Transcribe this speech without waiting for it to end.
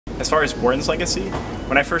As far as Boren's legacy,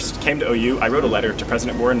 when I first came to OU, I wrote a letter to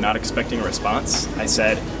President Boren not expecting a response. I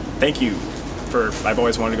said, thank you I've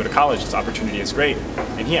always wanted to go to college, this opportunity is great.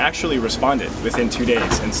 And he actually responded within 2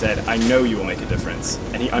 days and said, I know you will make a difference.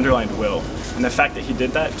 And he underlined will. And the fact that he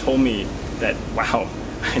did that told me that, wow,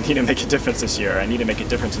 I need to make a difference this year. I need to make a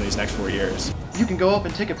difference in these next 4 years. You can go up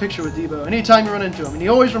and take a picture with Debo anytime you run into him, and he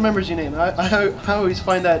always remembers your name. I always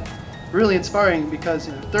find that really inspiring because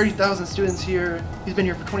 30,000 students here. He's been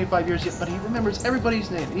here for 25 years, but he remembers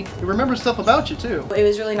everybody's name. He remembers stuff about you too. It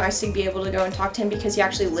was really nice to be able to go and talk to him because he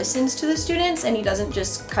actually listens to the students and he doesn't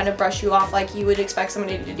just kind of brush you off like you would expect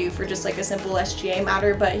somebody to do for just like a simple SGA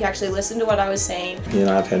matter, but he actually listened to what I was saying. You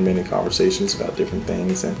know, I've had many conversations about different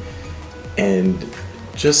things, and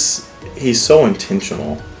just he's so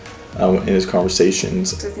intentional in his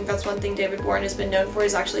conversations. I think that's one thing David Boren has been known for,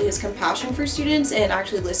 is actually his compassion for students and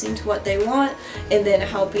actually listening to what they want and then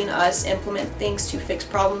helping us implement things to fix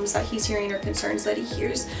problems that he's hearing or concerns that he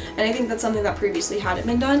hears. And I think that's something that previously hadn't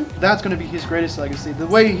been done. That's going to be his greatest legacy. The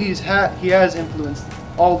way he has influenced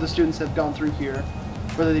all of the students that have gone through here,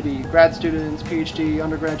 whether they be grad students, PhD,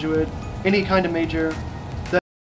 undergraduate, any kind of major.